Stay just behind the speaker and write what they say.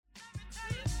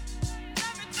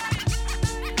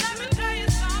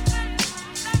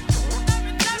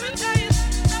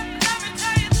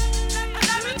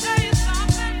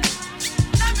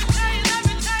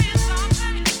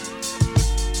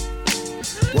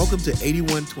Welcome to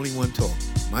 8121 Talk.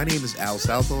 My name is Al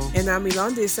Southall. And I'm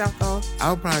Yolanda Southall.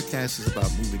 Our podcast is about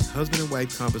moving husband and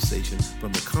wife conversation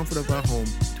from the comfort of our home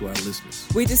to our listeners.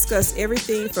 We discuss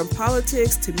everything from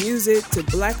politics to music to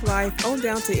black life on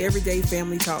down to everyday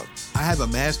family talk. I have a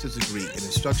master's degree in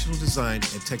instructional design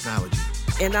and technology.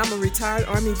 And I'm a retired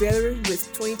Army veteran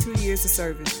with 22 years of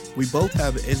service. We both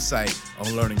have insight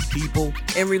on learning people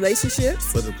and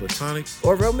relationships, whether platonic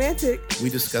or romantic. We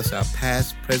discuss our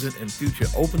past, present, and future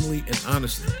openly and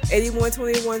honestly.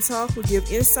 8121 Talk will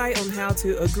give insight on how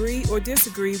to agree or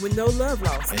disagree with no love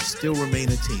lost. And still remain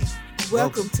a team.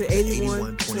 Welcome to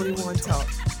 8121 Talk.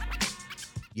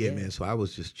 Yeah, man, so I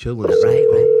was just chilling. Right.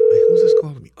 Hey, who's this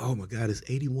calling me? Oh, my God, it's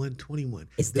 8121.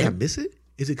 Did I miss it?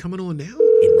 Is it coming on now?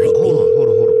 It might Hold be.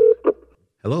 on.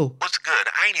 Hello? What's good?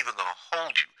 I ain't even gonna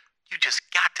hold you. You just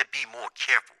got to be more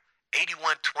careful.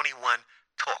 8121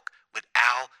 Talk with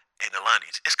Al and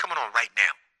Alani's. It's coming on right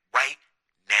now. Right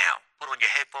now. Put on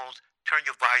your headphones, turn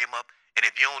your volume up, and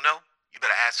if you don't know, you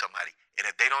better ask somebody. And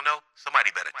if they don't know, somebody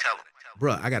better tell them.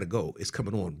 Bruh, I gotta go. It's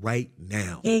coming on right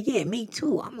now. Yeah, me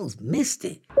too. I almost missed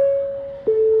it.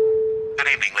 Good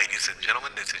evening, ladies and gentlemen.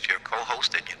 This is your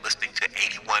co-host, and you're listening to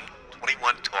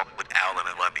 8121 Talk with Al and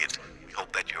Alani's. We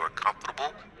hope that you're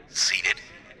comfortable, seated,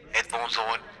 headphones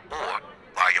on, or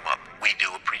volume up. We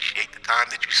do appreciate the time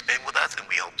that you spend with us, and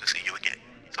we hope to see you again.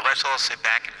 So let's all sit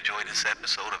back and enjoy this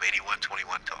episode of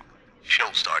 8121 Talk. Show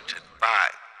starts in 5,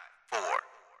 4,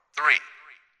 3,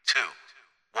 2,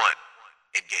 1.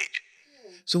 Engage.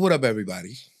 So what up,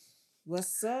 everybody?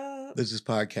 What's up? This is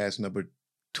podcast number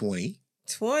 20.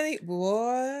 20,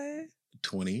 boy.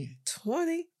 20.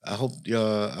 I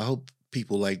hope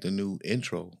people like the new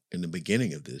intro in the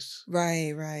beginning of this.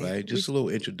 Right. Just a little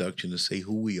introduction to say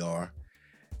who we are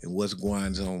and what's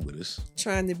going on with us.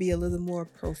 Trying to be a little more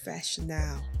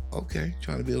professional. Okay,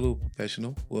 trying to be a little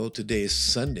professional. Well, today is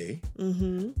Sunday,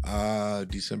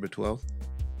 December 12th.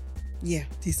 Yeah,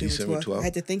 December 12th. I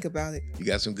had to think about it. You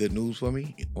got some good news for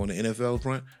me on the NFL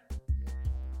front?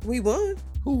 We won.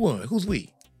 Who won? Who's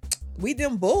we? We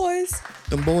them boys.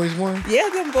 Them boys won? Yeah,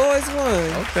 them boys won.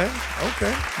 Okay.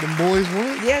 Them boys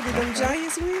won? Yeah, did them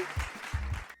Giants win?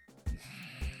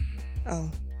 Oh.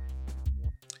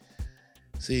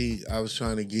 See, I was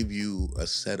trying to give you a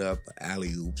setup,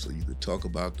 alley-oop, so you could talk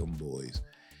about them boys.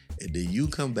 And then you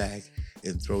come back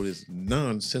and throw this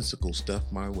nonsensical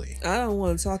stuff my way. I don't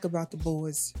want to talk about the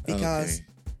boys because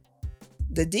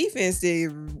the defense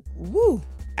did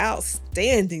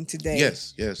outstanding today.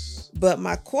 Yes. But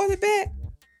my quarterback,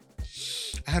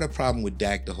 I had a problem with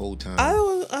Dak the whole time. I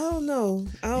don't know.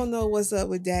 I don't know what's up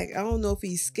with Dak. I don't know if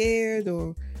he's scared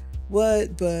or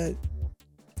what, but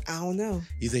I don't know.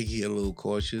 You think he a little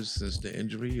cautious since the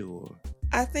injury, or?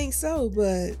 I think so,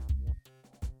 but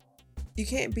you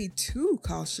can't be too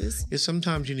cautious. Yeah,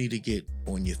 sometimes you need to get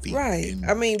on your feet. Right.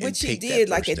 Which he did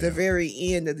like at the very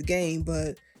end of the game,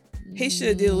 but he should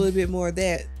have did a little bit more of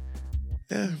that.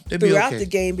 Yeah, throughout the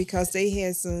game, because he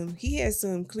had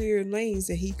some clear lanes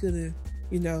that he could have,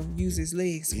 used his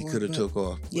legs for. He could have took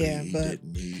off. Yeah, he but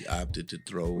didn't. He opted to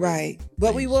throw. Right.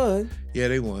 But we won. Yeah,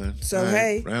 they won. So,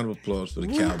 hey. Round of applause for the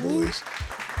Cowboys.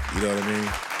 You know what I mean?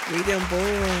 We them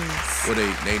boys. What,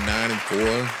 they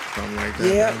 9-4, something like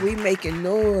that? Yeah, we making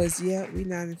noise. Yeah, we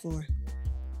 9-4.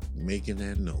 Making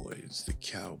that noise, the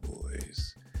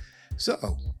Cowboys.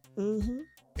 So,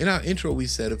 in our intro, we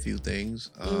said a few things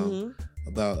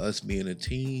about us being a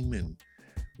team, and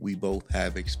we both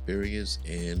have experience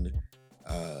in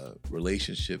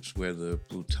relationships, whether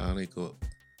platonic or...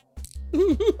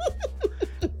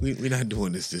 We're not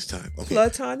doing this time. Okay.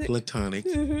 Platonic.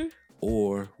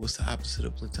 Or what's the opposite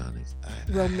of platonic?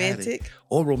 Romantic.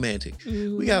 Or romantic.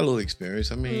 We got a little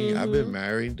experience. I've been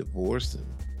married, divorced, and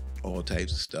all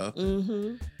types of stuff.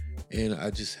 And I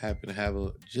just happen to have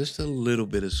just a little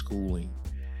bit of schooling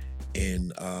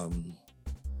and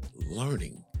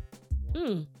learning.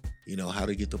 How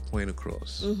to get the point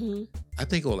across. I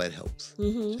think all that helps.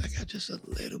 I got just a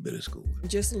little bit of schooling.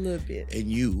 Just a little bit.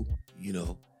 And you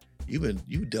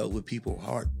dealt with people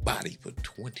hard body for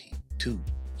 22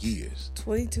 years.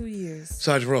 22 years.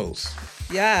 Sarge Rose.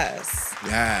 Yes.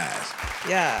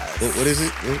 What is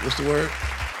it? What's the word?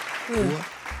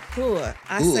 Whoa.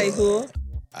 I say whoa.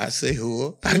 I say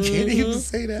whoa. I can't even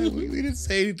say that. We didn't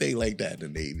say anything like that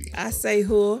in the Navy. I say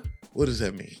whoa. What does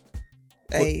that mean?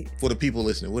 Hey. For the people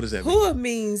listening, what does that mean? Whoa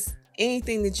means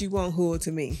anything that you want whoa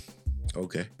to mean.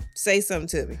 Okay. Say something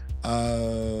to me.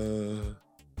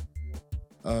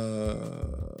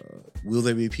 Will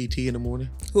there be PT in the morning?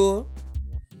 Whoa.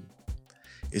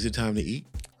 Is it time to eat?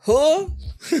 Whoa.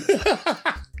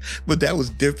 But that was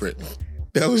different.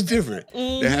 That was different.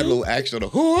 They had a little action on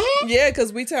the Yeah,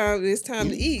 because it's time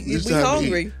to eat. It's We time to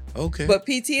hungry. eat. Okay. But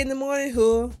PT in the morning,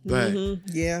 Right.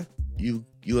 Yeah. You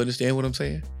understand what I'm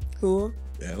saying?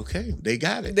 Yeah, okay. They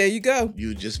got it. There you go.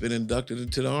 You just been inducted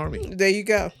into the Army. There you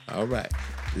go. All right.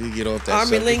 We can get off that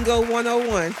Army subject. Lingo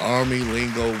 101. Army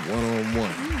Lingo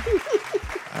 101.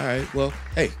 All right. Well,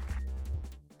 hey,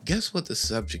 guess what the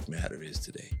subject matter is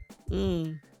today?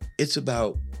 It's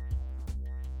about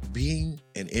being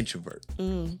an introvert.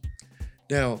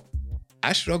 Now,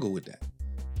 I struggle with that.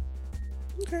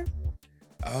 Okay.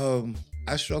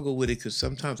 I struggle with it because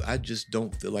sometimes I just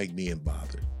don't feel like being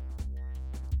bothered.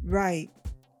 Right.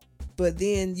 But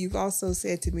then you've also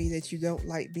said to me that you don't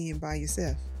like being by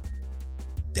yourself.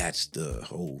 That's the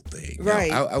whole thing.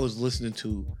 Right. Now, I was listening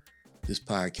to this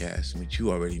podcast, which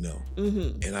you already know,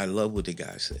 and I love what the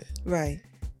guy said. Right.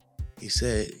 He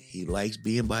said he likes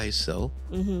being by himself,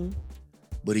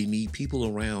 but he need people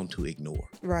around to ignore.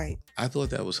 Right. I thought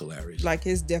that was hilarious. Like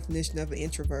his definition of an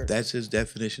introvert. That's his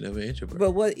definition of an introvert.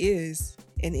 But what is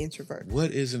an introvert?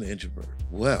 What is an introvert?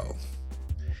 Well,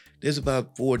 there's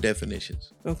about 4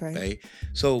 definitions. Okay. Okay.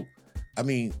 So, I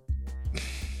mean,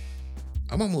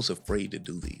 I'm almost afraid to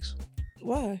do these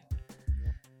Why?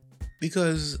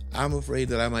 because I'm afraid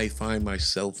that I might find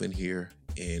myself in here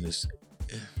and it's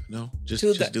just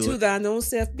do To it. thine own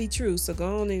self be true. So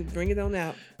go on and bring it on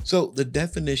out. So the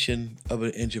definition of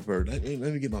an introvert. Let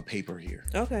me get my paper here.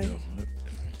 Okay. You know,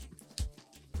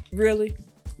 Really?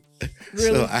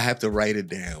 So I have to write it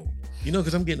down.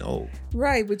 Because I'm getting old.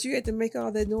 Right, but you had to make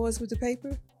all that noise with the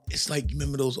paper? It's like, you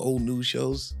remember those old news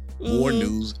shows? More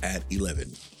news at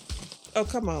 11. Oh,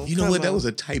 come on. You know what? That was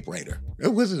a typewriter. It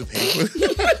wasn't a paper.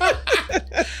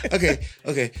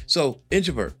 Okay. So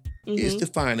introvert is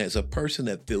defined as a person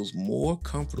that feels more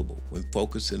comfortable when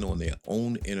focusing on their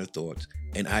own inner thoughts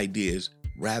and ideas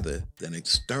rather than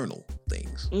external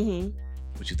things.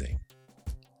 What you think?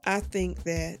 I think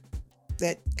that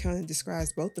kind of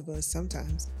describes both of us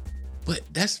sometimes. But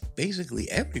that's basically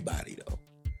everybody, though.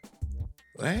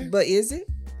 Right? But is it?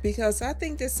 Because I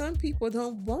think that some people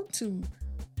don't want to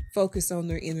focus on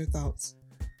their inner thoughts.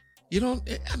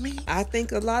 I think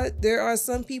there are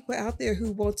some people out there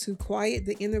who want to quiet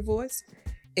the inner voice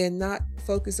and not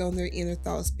focus on their inner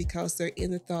thoughts because their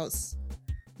inner thoughts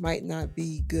might not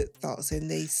be good thoughts, and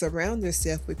they surround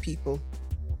themselves with people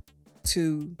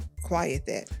to quiet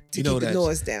that, to keep the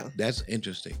noise down. That's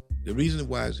interesting. The reason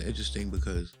why it's interesting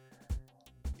because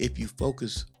if you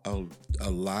focus a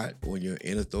lot on your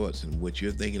inner thoughts and what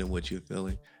you're thinking and what you're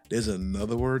feeling, there's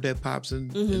another word that pops in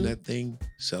that thing: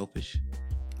 selfish.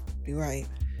 Right.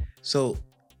 So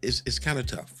it's kind of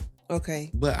tough.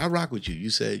 Okay. But I rock with you. You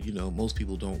said, most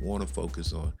people don't want to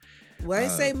focus on. Well, I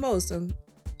didn't say most.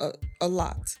 A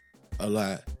lot. A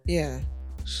lot. Yeah.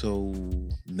 So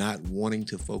not wanting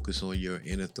to focus on your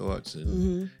inner thoughts,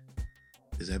 and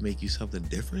does that make you something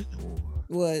different? Or?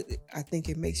 Well, I think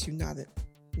it makes you not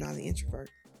an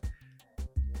introvert.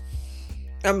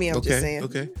 I mean, I'm just saying.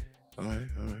 Okay. All right.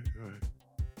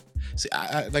 See,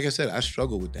 I like I said, I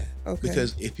struggle with that. Okay.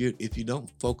 Because if you don't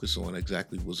focus on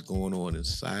exactly what's going on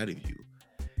inside of you,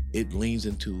 it leans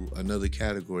into another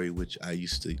category which I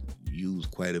used to use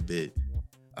quite a bit.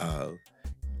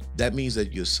 That means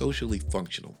that you're socially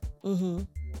functional.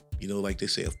 Like they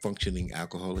say, a functioning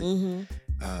alcoholic.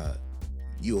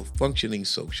 You're a functioning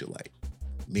socialite,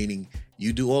 meaning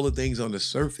you do all the things on the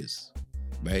surface,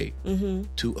 right,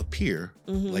 to appear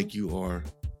like you are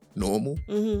normal.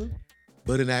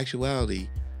 But in actuality,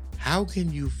 how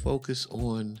can you focus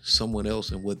on someone else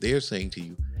and what they're saying to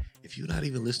you if you're not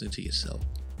even listening to yourself?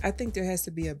 I think there has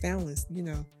to be a balance,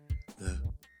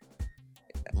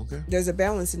 Okay. There's a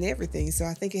balance in everything. So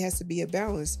I think it has to be a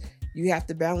balance. You have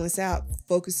to balance out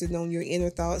focusing on your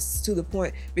inner thoughts to the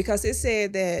point, because it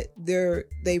said that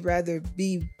they rather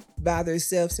be by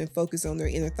themselves and focus on their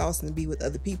inner thoughts than be with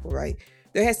other people, right?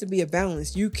 There has to be a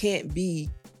balance. You can't be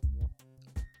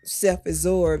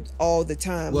self-absorbed all the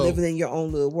time, living in your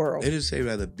own little world. They didn't say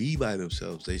rather be by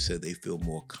themselves. They said they feel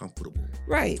more comfortable.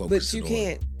 Right, but you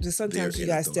can't. Just sometimes you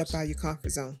gotta step thoughts. out of your comfort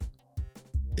zone.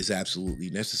 It's absolutely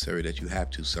necessary that you have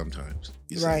to sometimes.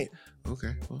 Right.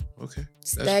 Okay. Well, okay.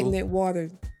 Stagnant water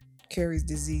carries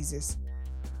diseases.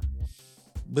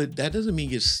 But that doesn't mean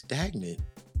you're stagnant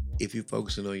if you're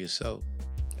focusing on yourself.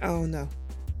 I don't know.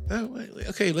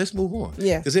 Okay, let's move on.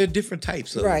 Yeah. Because there are different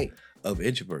types of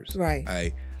introverts. Right. All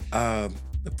right.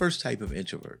 The first type of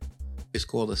introvert is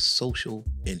called a social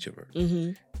introvert.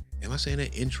 Am I saying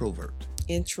that? Introvert.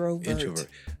 Introvert.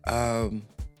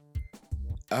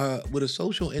 With a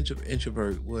social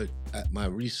introvert, what my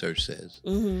research says,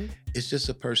 it's just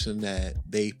a person that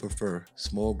they prefer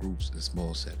small groups and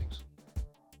small settings.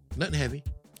 Nothing heavy.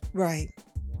 Right.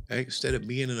 Instead of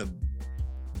being in a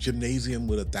gymnasium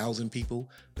with 1,000 people,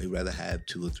 they rather have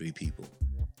 2 or 3 people.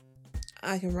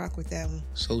 I can rock with that one.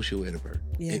 Social introvert.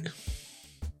 Yeah.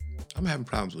 I'm having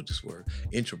problems with this word.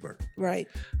 Introvert. Right.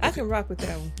 Okay. I can rock with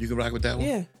that one. You can rock with that one?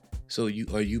 Yeah. So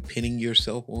are you pinning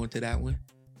yourself onto that one?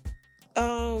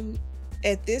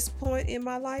 At this point in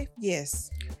my life, yes.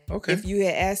 Okay. If you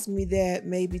had asked me that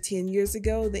maybe 10 years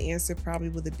ago, the answer probably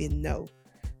would have been no.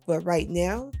 But right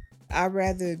now, I'd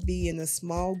rather be in a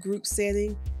small group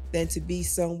setting than to be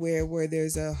somewhere where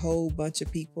there's a whole bunch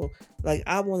of people. Like,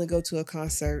 I want to go to a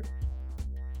concert,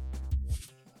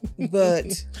 but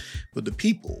the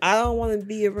people. I don't want to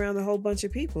be around a whole bunch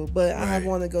of people, but right. I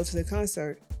want to go to the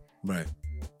concert. Right.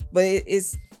 But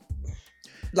it's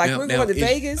like we're going to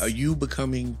Vegas. Are you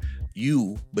becoming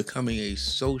a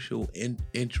social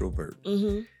introvert?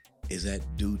 Mm-hmm. Is that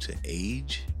due to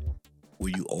age? Were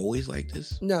you always like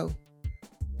this? No.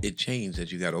 It changed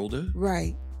as you got older?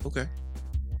 Right. Okay.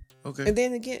 And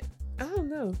then again, I don't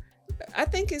know. I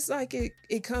think it's like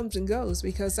it comes and goes,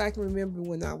 because I can remember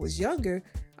when I was younger,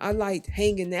 I liked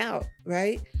hanging out,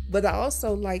 right? But I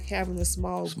also like having a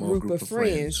small group of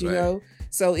friends, you know?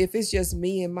 So if it's just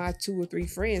me and my 2 or 3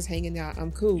 friends hanging out,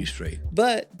 I'm cool. You straight.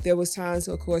 But there was times,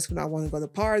 of course, when I want to go to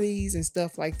parties and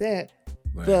stuff like that.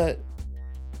 Right. But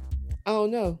I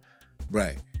don't know.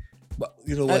 Right. But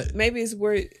you know what? Maybe it's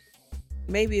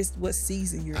what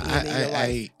season you're in your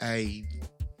life. I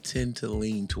tend to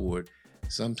lean toward,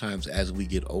 sometimes as we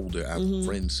get older, our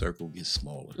friend circle gets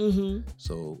smaller. Mm-hmm.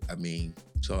 So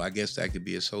I guess that could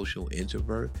be a social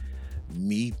introvert.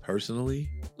 Me personally,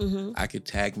 I could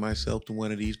tag myself to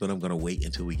one of these, but I'm going to wait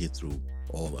until we get through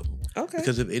all of them. Okay.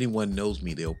 Because if anyone knows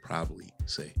me, they'll probably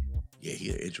say, yeah,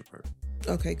 he's an introvert.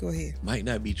 Okay, go ahead. Might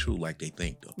not be true like they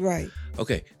think, though. Right.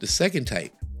 Okay, the second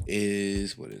type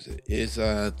is,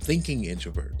 thinking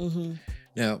introvert. Mm-hmm.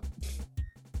 Now,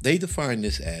 they define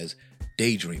this as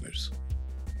daydreamers.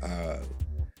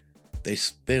 They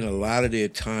spend a lot of their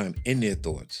time in their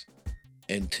thoughts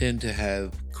and tend to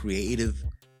have creative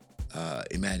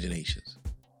imaginations.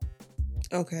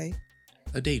 Okay.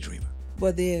 A daydreamer.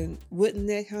 But then wouldn't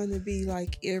that kind of be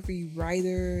like every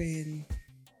writer and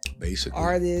basically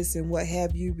artist and what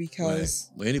have you? Because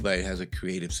well, anybody has a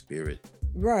creative spirit.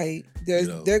 Right.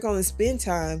 They're going to spend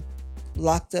time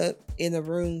locked up in a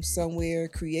room somewhere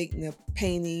creating a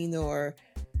painting or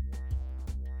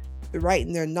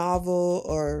writing their novel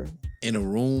or in a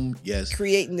room, yes.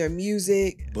 Creating their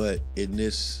music. But in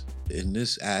this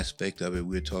aspect of it,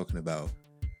 we're talking about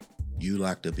you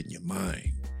locked up in your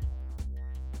mind.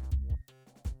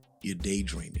 You're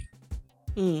daydreaming.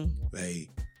 Right?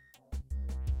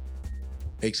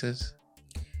 Make sense?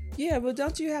 Yeah, but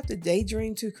don't you have to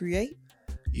daydream to create?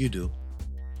 You do.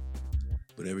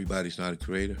 But everybody's not a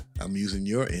creator. I'm using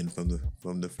your end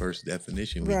from the first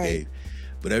definition we gave.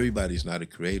 But everybody's not a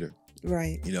creator.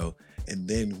 Right. You know, and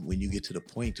then when you get to the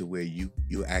point to where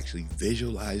you're actually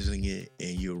visualizing it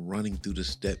and you're running through the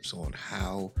steps on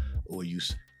how, or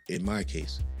in my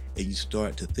case, and you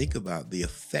start to think about the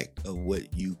effect of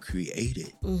what you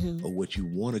created or what you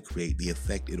want to create, the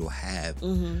effect it'll have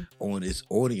on its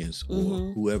audience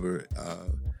or whoever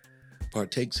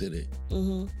partakes in it.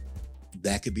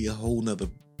 That could be a whole nother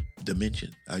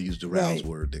dimension. I used the Rouse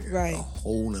word there. Right. A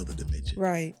whole nother dimension.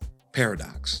 Right.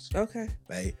 Paradox. Okay.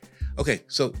 Right. Okay.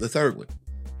 So the third one.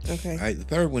 Okay. Right. The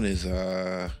third one is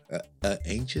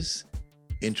anxious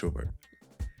introvert.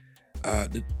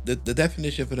 The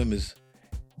definition for them is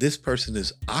this person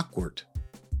is awkward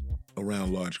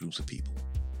around large groups of people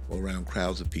or around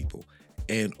crowds of people.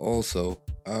 And also,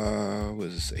 what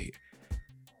does it say here?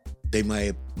 They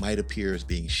might appear as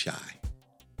being shy.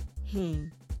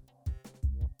 You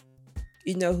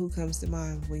know who comes to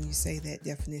mind when you say that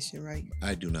definition, right?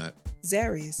 I do not.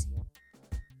 Zarius.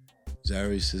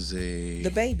 Zarius is the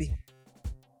baby.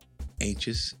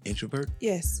 Anxious introvert?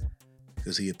 Yes.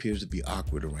 Because he appears to be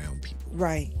awkward around people.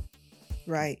 Right.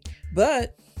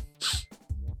 But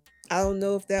I don't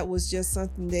know if that was just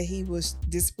something that he was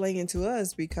displaying to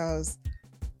us, because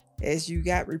as you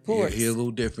got reports. Yeah, he's a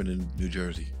little different in New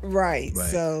Jersey. Right.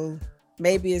 So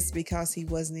maybe it's because he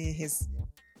wasn't in his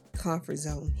comfort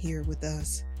zone here with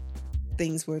us.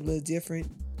 Things were a little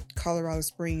different. Colorado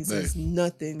Springs is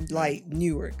nothing like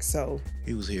Newark. So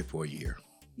he was here for a year.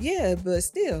 Yeah, but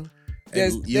still.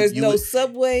 There's no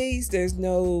subways. There's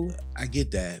no. I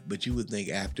get that, but you would think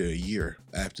after a year,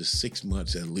 after 6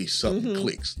 months at least, something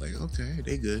clicks. Like, okay,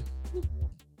 they good.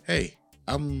 Hey,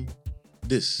 I'm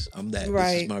this, I'm that.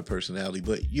 Right. This is my personality.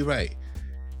 But you're right.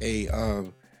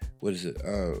 What is it?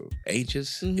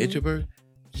 Anxious introvert.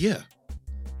 Yeah.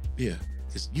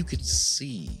 Because you can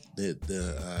see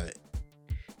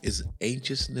is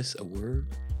anxiousness a word?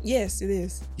 Yes, it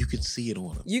is. You can see it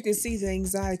on them. You can see the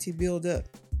anxiety build up.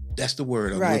 That's the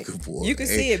word I'm looking for. You can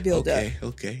see it build up.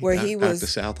 Okay. Where he was Dr.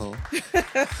 Southall.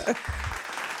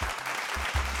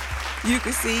 You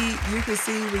can see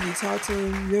when you talk to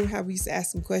him. Remember how we used to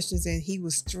ask him questions and he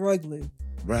was struggling.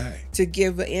 Right. To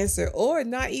give an answer, or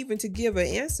not even to give an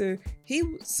answer. He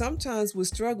sometimes would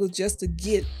struggle just to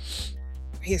get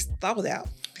his thought out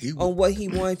on what he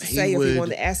wanted to say, if he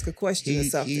wanted to ask a question or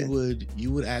something.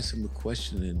 You would ask him a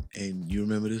question, and you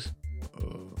remember this?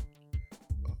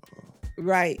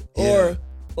 Right. Yeah.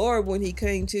 Or when he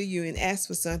came to you and asked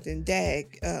for something,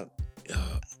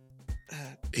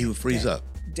 he would freeze up.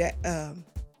 Dad.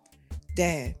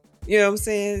 You know what I'm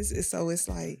saying? So it's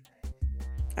like,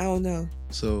 I don't know.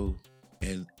 So,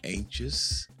 an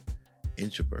anxious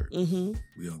introvert. Mm-hmm.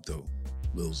 We're going to throw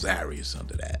little Zarius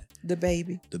under that. The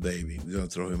baby. We're going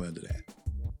to throw him under that.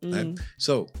 Mm-hmm. Right?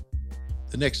 So,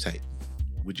 the next type.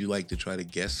 Would you like to try to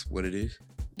guess what it is?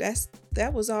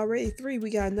 That was already 3. We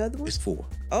got another one? It's 4.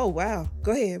 Oh, wow.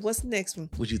 Go ahead. What's the next one?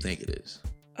 What do you think it is?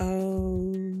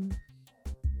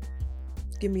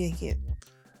 Give me a hint.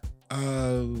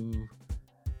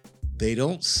 They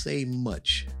don't say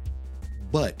much,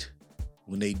 but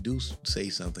when they do say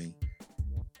something,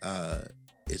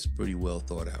 it's pretty well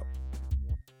thought out.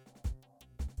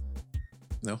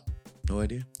 No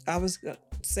idea? I was going to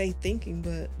say thinking,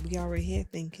 but we already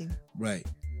had thinking. Right.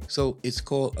 So it's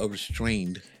called a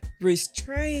restrained.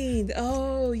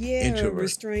 Oh, yeah. Introvert.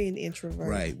 Restrained introvert.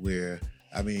 Right. Where,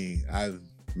 I mean, I've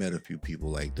met a few people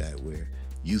like that where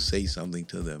you say something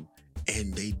to them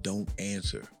and they don't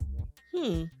answer.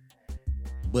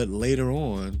 But later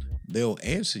on, they'll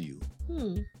answer you.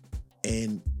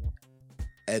 And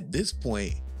at this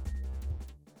point,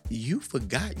 you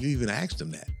forgot you even asked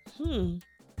them that.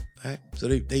 Right? So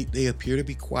they appear to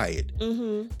be quiet,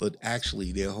 but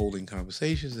actually they're holding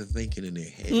conversations and thinking in their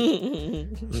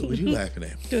head. What are you laughing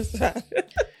at?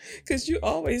 Because you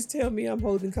always tell me I'm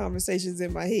holding conversations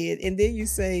in my head, and then you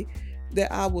say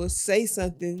that I will say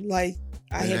something like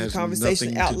I had a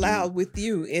conversation out loud with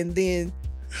you, and then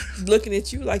looking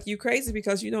at you like you crazy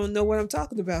because you don't know what I'm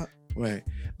talking about. Right.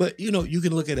 But, you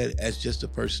can look at it as just a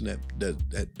person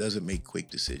that doesn't make quick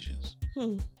decisions.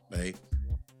 Right?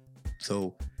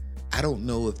 So I don't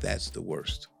know if that's the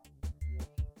worst.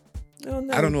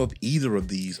 I don't know if either of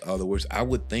these are the worst. I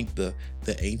would think the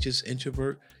anxious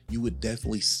introvert, you would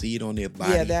definitely see it on their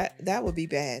body. Yeah, that would be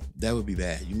bad. That would be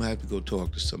bad. You might have to go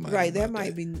talk to somebody. Right, that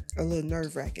might be a little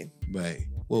nerve-wracking. Right.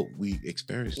 Well, we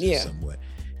experienced it somewhat,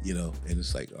 and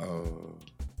it's like,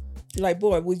 like,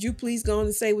 boy, would you please go on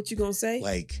and say what you're going to say?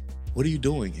 Like, what are you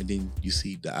doing? And then you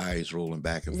see the eyes rolling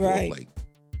back and forth like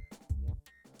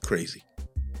crazy.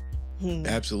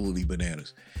 Absolutely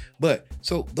bananas. But,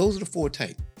 so those are the 4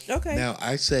 types. Okay. Now,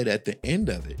 I said at the end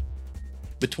of it,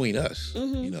 between us,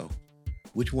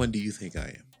 which one do you think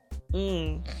I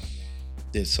am?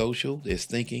 There's social, there's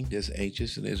thinking, there's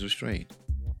anxious, and there's restrained.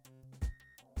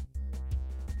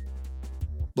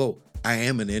 Well, I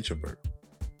am an introvert.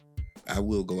 I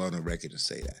will go on the record and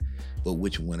say that. But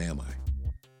which one am I?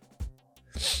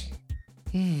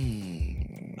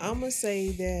 I'm going to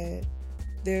say that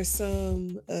there's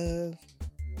some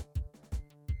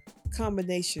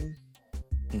combination.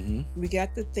 We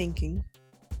got the thinking.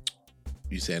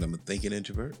 You saying I'm a thinking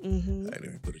introvert? I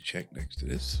didn't put a check next to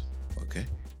this. Okay.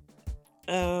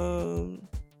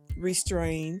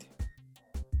 Restrained.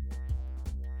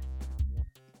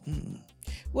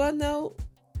 Well, no,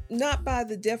 not by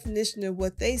the definition of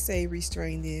what they say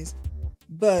restrained is,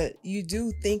 but you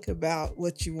do think about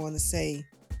what you want to say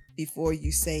before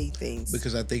you say things.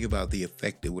 Because I think about the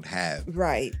effect it would have.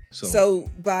 Right.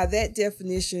 So by that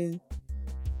definition,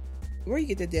 where do you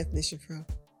get that definition from?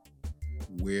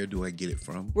 Where do I get it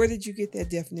from? Where did you get that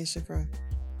definition from?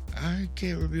 I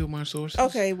can't reveal my sources.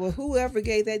 Okay, well, whoever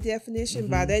gave that definition,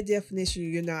 by that definition,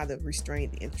 you're not a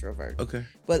restrained introvert. Okay.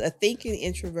 But a thinking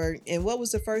introvert. And what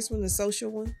was the first one, the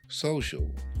social one? Social,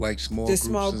 like small groups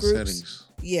and settings.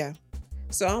 Yeah.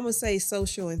 So I'm going to say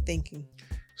social and thinking.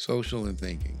 Social and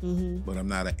thinking, but I'm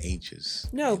not an anxious.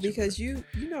 No, introvert. because you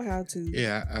know how to.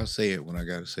 Yeah, I'll say it when I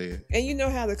gotta say it. And you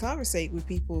know how to conversate with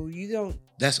people. You don't.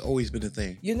 That's always been the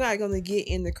thing. You're not gonna get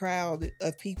in the crowd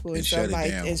of people and shut stuff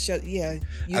like down. and shut. Yeah,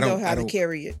 you know how to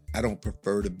carry it. I don't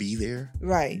prefer to be there.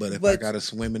 Right. But if I gotta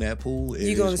swim in that pool, it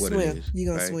is what it is.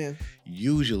 You're gonna swim.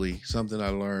 Usually, something I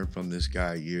learned from this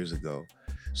guy years ago.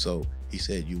 So he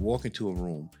said, you walk into a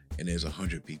room and there's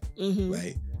 100 people,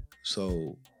 right?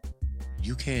 So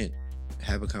you can't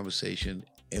have a conversation,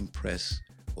 impress,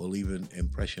 or leave an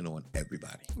impression on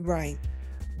everybody. Right.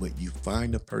 But you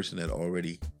find a person that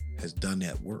already has done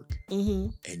that work,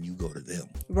 and you go to them.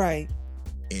 Right.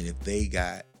 And if they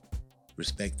got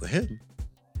respect for him,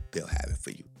 they'll have it for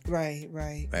you. Right.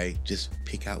 Right? Just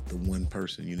pick out the one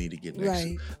person you need to get next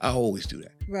to. I always do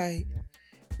that. Right.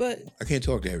 But I can't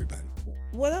talk to everybody.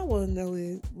 What I want to know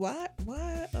is why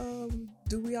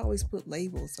do we always put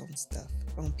labels on stuff,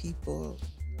 on people?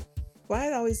 Why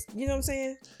it always, you know what I'm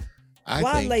saying?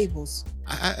 Why labels?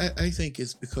 I think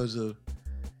it's because of,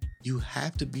 you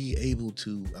have to be able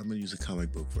to, I'm going to use a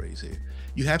comic book phrase here.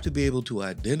 You have to be able to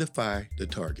identify the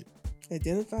target.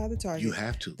 Identify the target. You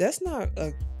have to. That's not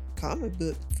a comic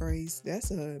book phrase. That's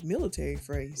a military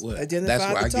phrase. Well, identify that's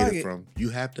where the I target. get it from. You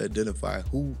have to identify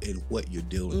who and what you're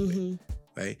dealing with,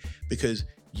 right? Because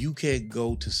you can't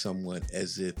go to someone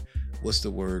as if, what's the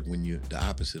word when you're the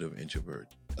opposite of introvert?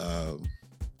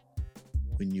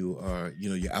 When you are,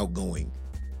 you're outgoing,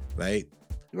 right?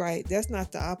 Right. That's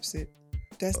not the opposite.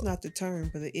 That's not the term,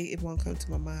 but it won't come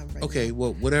to my mind right now. Okay,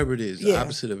 well, whatever it is, the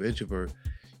opposite of introvert,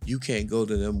 you can't go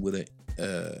to them with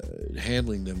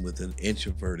handling them with an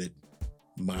introverted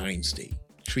mind state,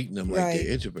 treating them like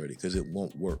they're introverted, because it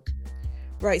won't work.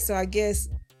 Right. So I guess,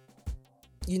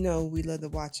 we love to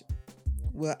watch.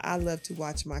 Well, I love to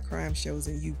watch my crime shows,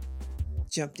 and you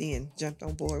jumped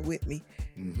on board with me.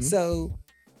 So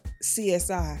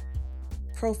CSI,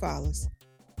 profilers.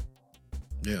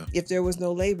 Yeah. If there was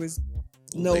no labels,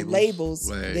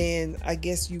 then I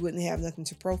guess you wouldn't have nothing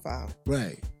to profile.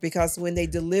 Right. Because when they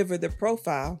deliver the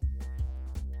profile,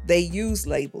 they use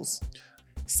labels.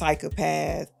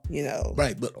 Psychopath,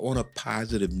 Right, but on a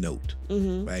positive note,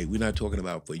 right? We're not talking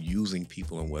about for using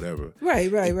people and whatever.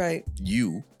 Right.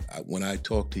 When I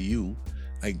talk to you,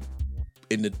 like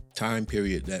in the time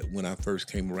period that when I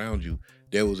first came around you,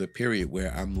 there was a period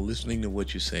where I'm listening to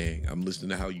what you're saying. I'm listening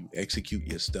to how you execute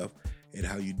your stuff and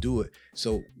how you do it,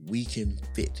 so we can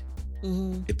fit,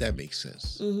 if that makes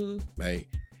sense, right?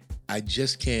 I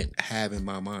just can't have in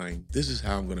my mind, this is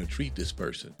how I'm going to treat this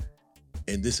person,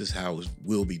 and this is how it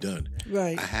will be done.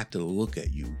 Right. I have to look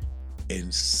at you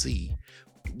and see.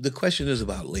 The question is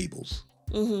about labels.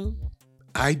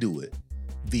 I do it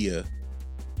via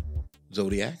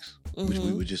zodiacs, which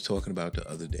we were just talking about the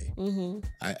other day.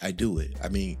 I do it. I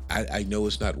mean, I know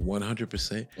it's not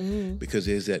 100% because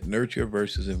there's that nurture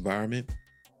versus environment.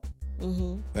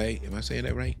 Right? Am I saying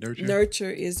that right? Nurture?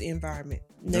 Nurture is environment.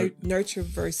 Nurture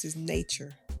versus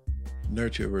nature.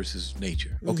 Nurture versus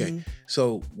nature. Okay.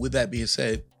 So with that being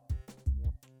said,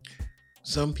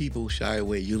 some people shy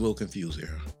away. You're a little confused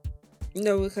here.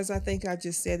 No, because I think I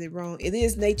just said it wrong. It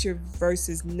is nature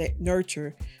versus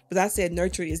nurture, but I said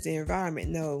nurture is the environment.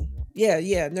 No.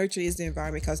 Yeah, nurture is the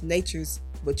environment because nature's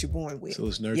what you're born with. So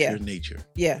it's nurture and nature.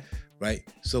 Yeah. Right?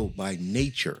 So by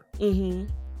nature,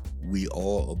 we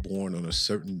all are born on a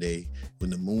certain day when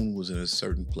the moon was in a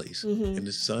certain place and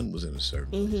the sun was in a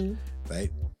certain place,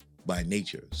 right? By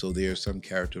nature. So there are some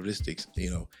characteristics,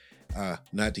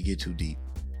 not to get too deep,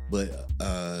 but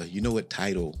you know what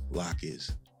tidal lock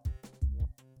is?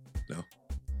 No?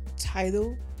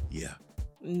 Tidal? Yeah.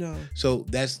 No. So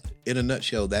that's, in a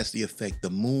nutshell, that's the effect the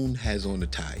moon has on the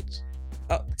tides.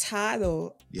 Oh,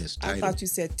 tidal. Yes, tidal. I thought you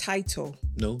said title.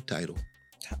 No, tidal.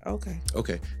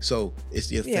 Okay. So it's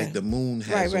the effect the moon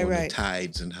has on the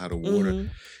tides and how the water.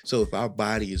 So if our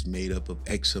body is made up of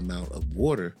X amount of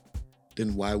water,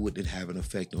 then why wouldn't it have an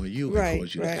effect on you and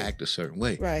cause you to act a certain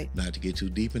way? Right. Not to get too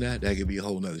deep in that could be a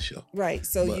whole nother show. Right.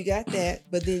 So you got that,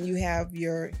 but then you have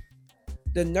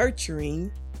the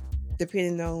nurturing,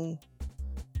 depending on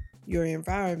your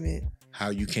environment. How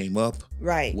you came up.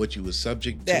 Right. What you were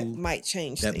subject that to. Might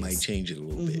change that might change it a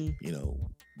little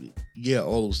bit, Yeah,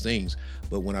 all those things.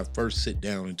 But when I first sit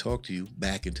down and talk to you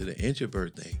back into the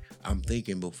introvert thing, I'm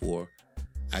thinking before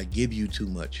I give you too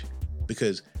much.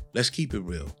 Because let's keep it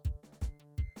real.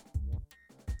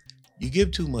 You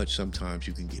give too much, sometimes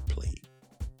you can get played.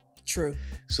 True.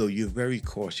 So you're very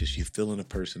cautious. You're filling a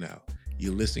person out.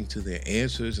 You're listening to their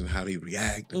answers and how they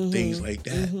react and things like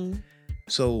that.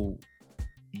 So,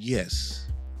 yes,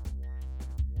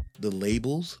 the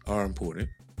labels are important.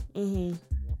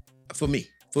 For me.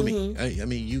 I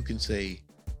mean, you can say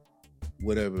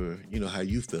whatever, how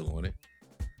you feel on it.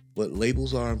 But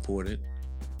labels are important.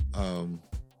 And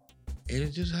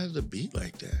it just has to be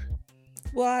like that.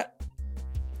 Well,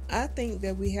 I think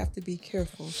that we have to be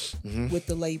careful with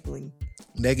the labeling.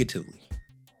 Negatively.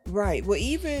 Right. Well,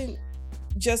 even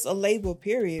just a label,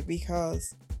 period,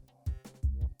 because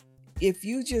if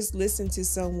you just listen to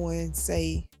someone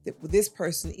say that this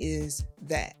person is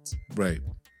that. Right.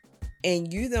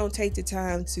 And you don't take the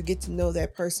time to get to know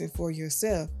that person for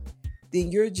yourself,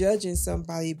 then you're judging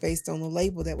somebody based on the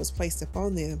label that was placed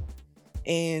upon them.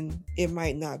 and it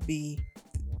might not be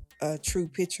a true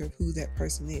picture of who that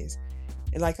person is.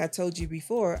 And like I told you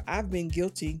before, I've been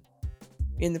guilty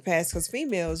in the past, because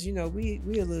females, we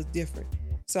a little different.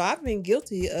 So I've been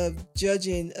guilty of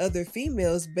judging other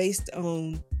females based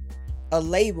on a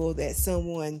label that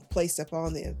someone placed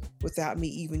upon them without me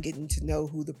even getting to know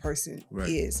who the person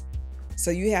is.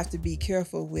 So you have to be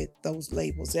careful with those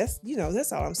labels.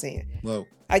 That's all I'm saying. Well,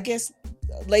 I guess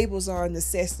labels are a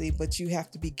necessity, but you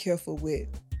have to be careful with.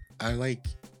 I like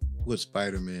what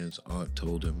Spider-Man's aunt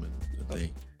told him and the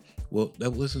thing. Well,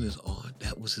 that wasn't his aunt.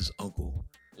 That was his uncle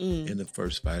in the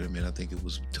first Spider-Man. I think it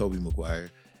was Tobey Maguire.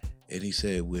 And he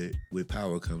said, with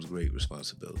power comes great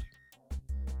responsibility.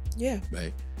 Yeah.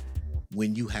 Right?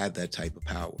 When you have that type of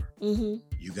power,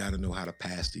 you got to know how to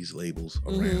pass these labels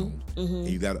around. And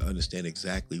you got to understand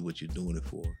exactly what you're doing it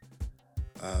for.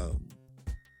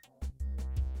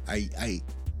 I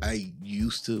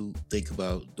used to think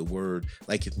about the word,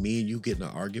 like if me and you get in an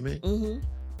argument,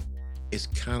 it's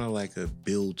kind of like a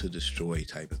build to destroy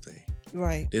type of thing.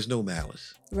 Right. There's no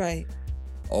malice. Right.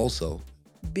 Also,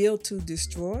 build to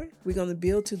destroy? We're going to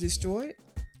build to destroy it?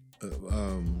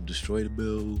 Destroy the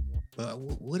build.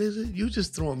 What is it? You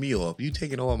just throwing me off. You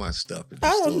taking all my stuff. I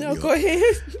don't know. Go ahead.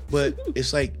 But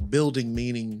it's like building,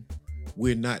 meaning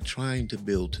we're not trying to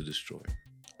build to destroy.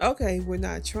 Okay, we're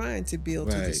not trying to build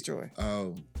to destroy.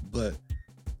 But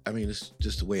I mean, it's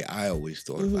just the way I always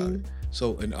thought about it.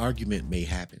 So an argument may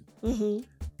happen,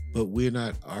 but we're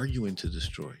not arguing to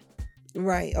destroy.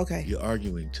 Right. Okay. You're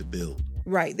arguing to build.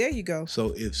 Right. There you go.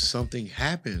 So if something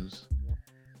happens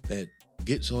that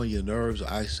gets on your nerves,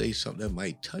 I say something that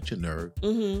might touch a nerve,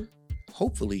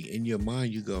 hopefully in your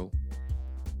mind you go,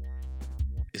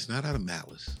 it's not out of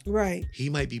malice. Right. He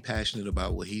might be passionate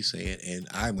about what he's saying, and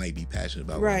I might be passionate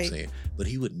about what I'm saying, but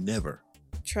he would never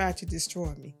try to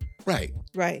destroy me. Right.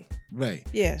 Right. Right.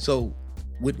 Yeah. So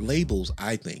with labels,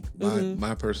 I think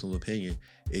my personal opinion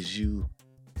is you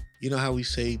know how we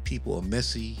say people are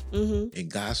messy and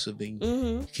gossiping?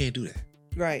 You can't do that.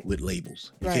 Right. With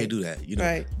labels. You can't do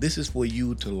that. This is for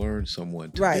you to learn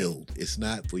someone to build. It's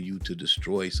not for you to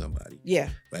destroy somebody. Yeah.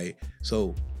 Right.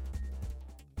 So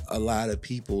a lot of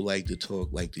people like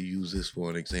to use this for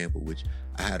an example, which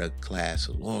I had a class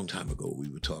a long time ago. We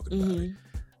were talking about it.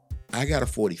 I got a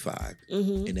 45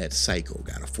 and that psycho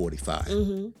got a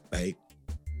 45. Right.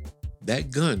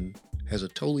 That gun has a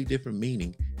totally different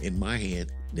meaning in my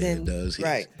hand than it does his.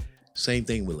 Right. Same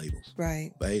thing with labels.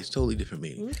 Right. Right. It's totally different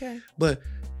meaning. Okay. But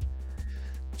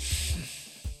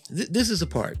this is a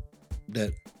part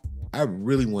that I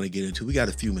really want to get into. We got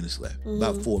a few minutes left,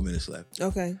 about 4 minutes left.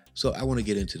 Okay. So I want to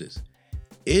get into this.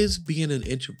 Is being an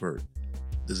introvert,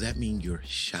 does that mean you're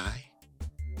shy?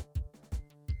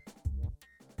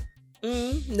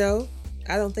 No,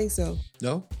 I don't think so.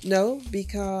 No? No,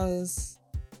 because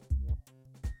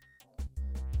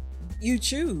you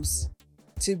choose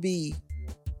to be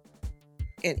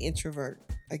an introvert.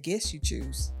 I guess you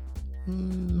choose.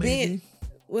 Maybe.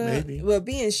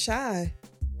 Being shy,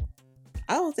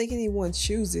 I don't think anyone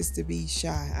chooses to be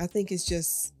shy. I think it's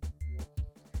just,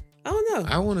 I don't know.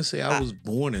 I want to say I was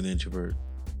born an introvert.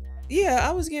 Yeah,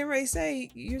 I was getting ready to say,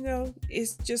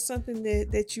 it's just something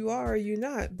that you are or you're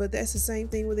not. But that's the same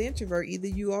thing with the introvert. Either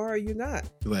you are or you're not.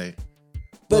 Right.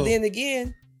 But then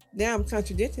again, now I'm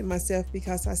contradicting myself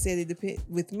because I said it depends.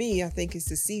 With me, I think it's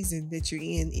the season that you're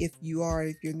in. If you are,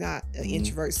 if you're not an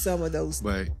introvert, some of those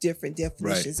different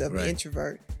definitions of an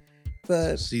introvert.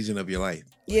 But season of your life.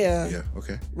 Yeah. Yeah.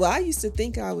 Okay. Well, I used to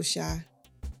think I was shy,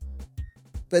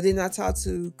 but then I talked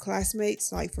to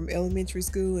classmates like from elementary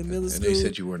school and middle school, and they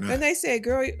said you were not. And they said,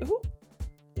 "Girl,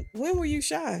 when were you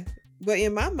shy?" But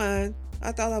in my mind,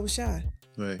 I thought I was shy.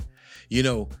 Right.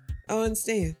 I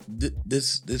understand.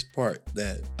 This part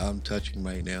that I'm touching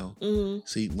right now.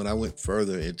 See, when I went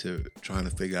further into trying to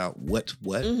figure out what's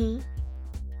what,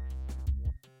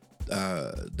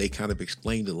 they kind of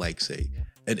explained it like, say,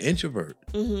 an introvert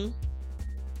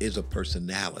is a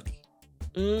personality,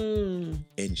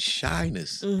 and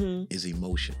shyness is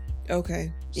emotion.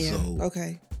 Okay. Yeah. So,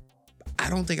 okay. I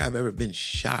don't think I've ever been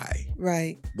shy.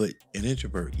 Right. But an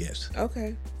introvert, yes.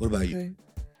 Okay. What about you?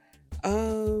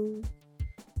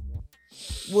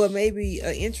 Well, maybe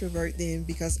an introvert then,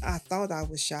 because I thought I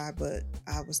was shy, but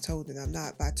I was told that I'm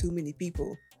not by too many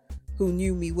people who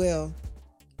knew me well,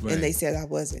 and they said I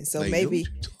wasn't. So like, maybe,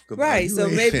 so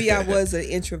maybe I was an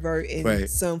introvert in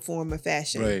some form or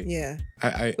fashion. Right. Yeah.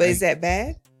 But is that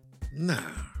bad? Nah.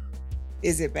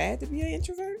 Is it bad to be an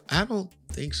introvert? I don't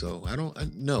think so.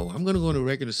 No. I'm going to go on the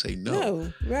record and say no.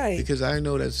 No, right. Because I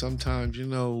know that sometimes,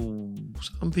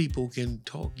 some people can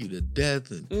talk you to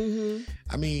death. And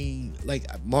I mean, like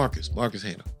Marcus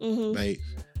Hanna, right?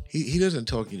 He doesn't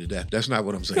talk you to death. That's not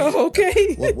what I'm saying. Oh,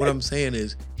 okay. What I'm saying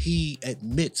is he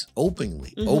admits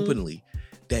openly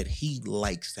that he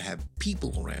likes to have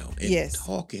people around and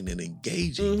talking and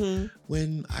engaging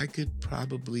when I could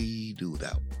probably do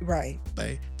without. Right.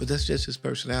 But that's just his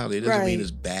personality. It doesn't mean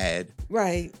it's bad.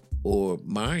 Right. Or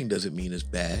mine doesn't mean it's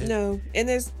bad. No. And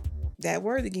there's that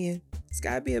word again. It's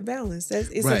got to be a balance.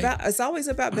 It's always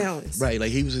about balance. Right.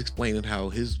 Like he was explaining how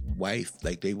his wife,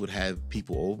 like they would have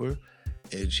people over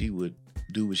and she would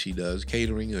do what she does,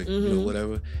 catering or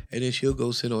whatever. And then she'll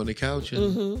go sit on the couch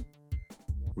and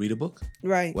read a book.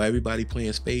 Right. While everybody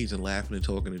playing spades and laughing and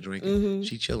talking and drinking.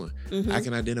 She chilling. I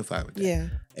can identify with that. Yeah.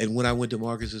 And when I went to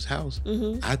Marcus's house,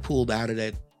 I pulled out of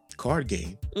that card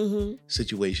game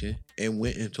situation and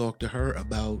went and talked to her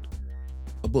about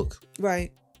a book.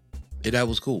 Right. And that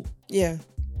was cool. Yeah.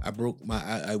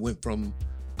 I went from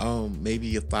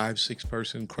maybe a 5-6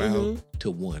 person crowd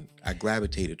to one. I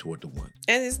gravitated toward the one.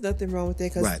 And there's nothing wrong with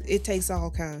that because it takes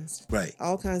all kinds. Right.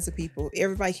 All kinds of people.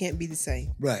 Everybody can't be the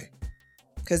same. Right.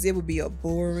 Because it would be a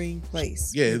boring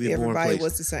place. Yeah, it'd be a boring place. Everybody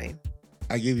was the same.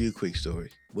 I give you a quick story.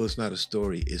 Well, it's not a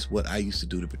story. It's what I used to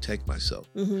do to protect myself.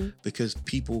 Because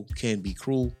people can be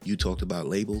cruel. You talked about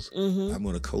labels. I'm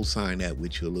going to co-sign that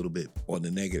with you a little bit on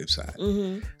the negative side.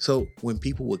 So when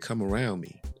people would come around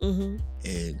me,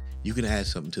 and you can add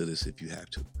something to this if you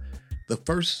have to. The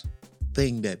first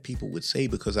thing that people would say,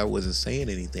 because I wasn't saying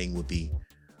anything, would be,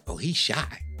 oh, he's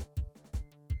shy.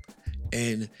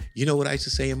 And you know what I used to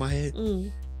say in my head?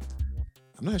 I'm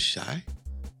not shy.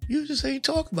 You just ain't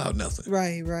talk about nothing.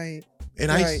 Right.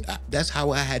 And that's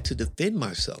how I had to defend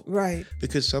myself. Right.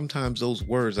 Because sometimes those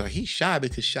words are, he's shy,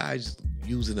 because shy is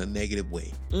used in a negative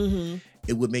way.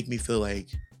 It would make me feel like,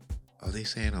 are they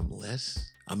saying I'm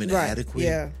less? I'm inadequate? Right.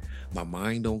 Yeah. My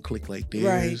mind don't click like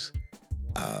theirs.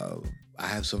 I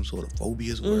have some sort of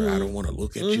phobias where I don't want to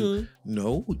look at you.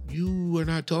 No, you are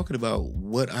not talking about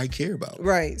what I care about.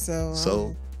 Right.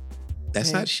 So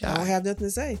that's not shy. I don't have nothing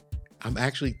to say. I'm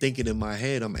actually thinking in my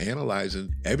head, I'm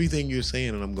analyzing everything you're saying,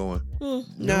 and I'm going,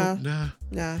 nah.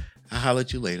 I'll holler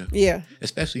at you later. Yeah.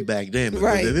 Especially back then.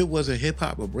 Because if it wasn't hip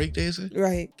hop or breakdancing,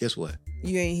 guess what?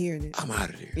 You ain't hearing it. I'm out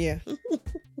of there. Yeah.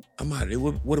 I'm out of there.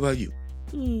 What about you?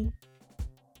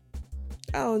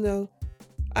 I don't know.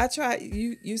 I try.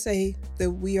 You say the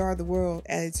 "we are the world"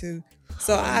 attitude.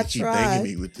 So I keep banging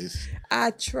me with this.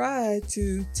 I try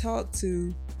to talk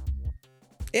to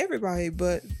everybody,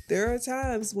 but there are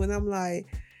times when I'm like,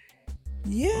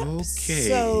 "Yep." Okay.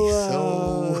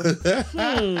 So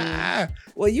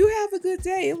well, you have a good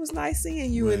day. It was nice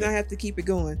seeing you, and I have to keep it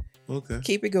going. Okay.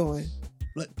 Keep it going.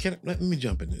 Let me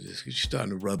jump into this, because you're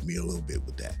starting to rub me a little bit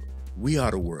with that. We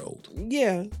are the world.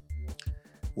 Yeah.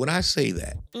 When I say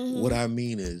that, what I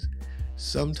mean is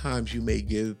sometimes you may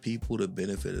give people the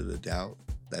benefit of the doubt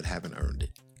that haven't earned it.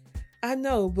 I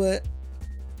know, but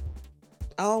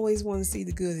I always want to see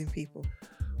the good in people.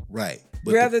 Right.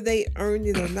 But whether they earned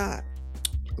it or not.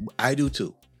 I do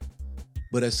too.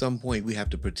 But at some point, we have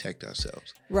to protect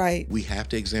ourselves. Right. We have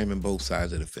to examine both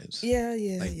sides of the fence. Yeah.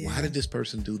 Why did this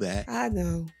person do that? I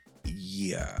know.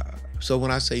 Yeah. So when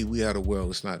I say we are the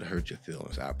world, it's not to hurt your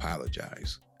feelings. I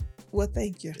apologize. Well,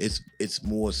 thank you. It's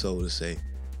more so to say,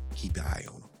 keep your eye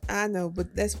on them. I know,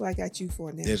 but that's what I got you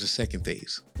for now. There's a second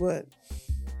phase. What?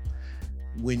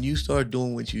 When you start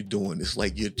doing what you're doing, it's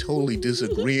like you're totally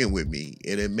disagreeing with me,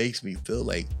 and it makes me feel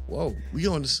like, whoa, we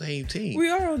on the same team. We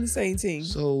are on the same team.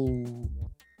 So,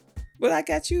 but I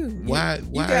got you. Why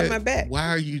you got my back. Why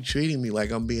are you treating me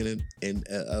like I'm being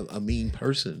a mean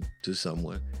person to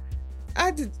someone?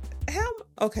 I did.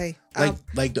 Okay.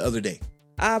 Like the other day.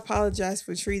 I apologize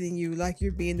for treating you like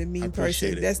you're being a mean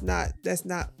person.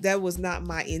 That was not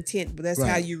my intent, but that's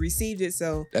how you received it.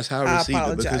 So that's how I received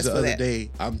it, because the other day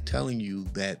I'm telling you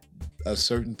that a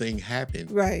certain thing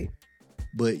happened. Right.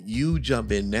 But you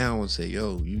jump in now and say,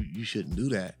 yo, you shouldn't do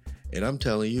that. And I'm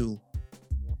telling you,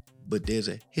 but there's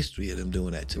a history of them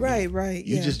doing that to me. Right.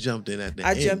 You just jumped in at the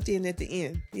end. I jumped in at the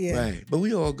end. Yeah. Right. But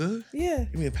we all good. Yeah.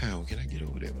 Give me a pound. Can I get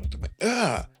over there?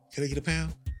 Can I get a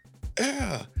pound?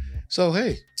 So,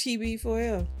 hey.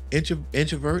 TB4L.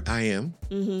 Introvert, I am.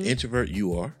 Introvert,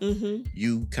 you are.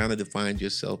 You kind of defined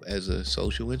yourself as a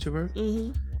social introvert.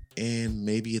 And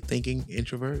maybe a thinking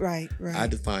introvert. Right. I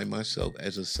define myself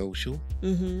as a social,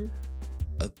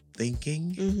 a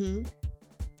thinking,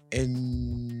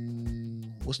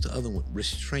 and what's the other one?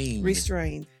 Restrained.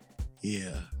 Restrained.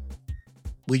 Yeah.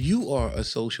 Well, you are a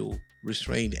social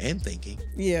restrained and thinking.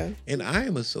 Yeah. And I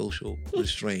am a social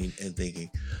restrained and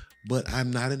thinking. But I'm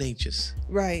not an anxious.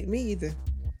 Right. Me either.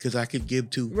 Because I could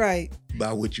give two. Right.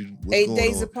 About what's 8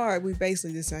 days apart, we're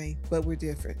basically the same, but we're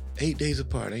different. 8 days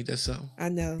apart, ain't that something? I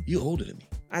know. You older than me.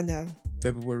 I know.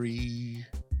 February.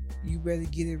 You better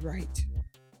get it right.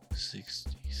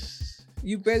 60.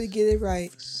 You better get it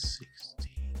right. 60.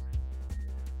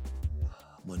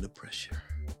 I'm under pressure.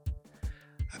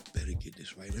 I better get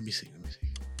this right. Let me see.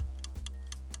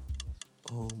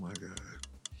 Oh my God.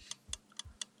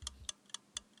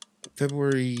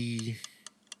 February.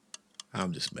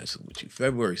 I'm just messing with you.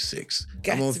 February 6th.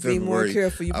 Got to be more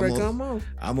careful. You better come on.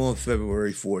 I'm on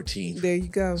February 14th. There you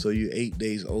go. So you're 8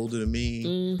 days older than me.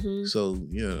 Mm-hmm. So,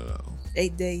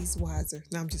 8 days wiser.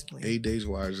 No, I'm just playing. 8 days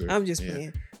wiser. I'm just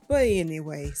playing. But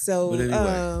anyway, so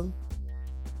tell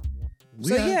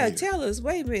us.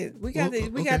 Wait a minute. We got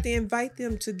to invite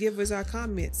them to give us our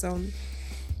comments on.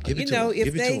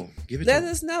 Let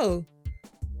us know.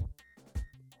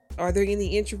 Are there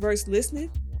any introverts listening?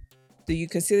 Do you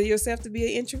consider yourself to be an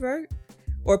introvert?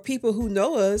 Or people who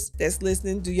know us that's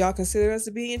listening, do y'all consider us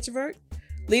to be an introvert?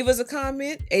 Leave us a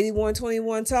comment,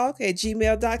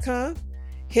 8121talk@gmail.com.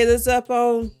 Hit us up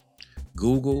on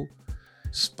Google,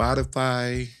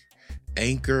 Spotify,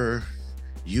 Anchor,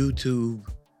 YouTube.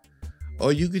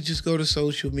 Or you could just go to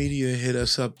social media and hit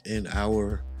us up in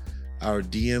our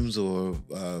DMs or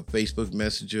Facebook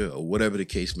Messenger or whatever the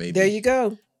case may be. There you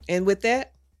go. And with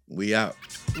that, we out.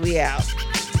 We out.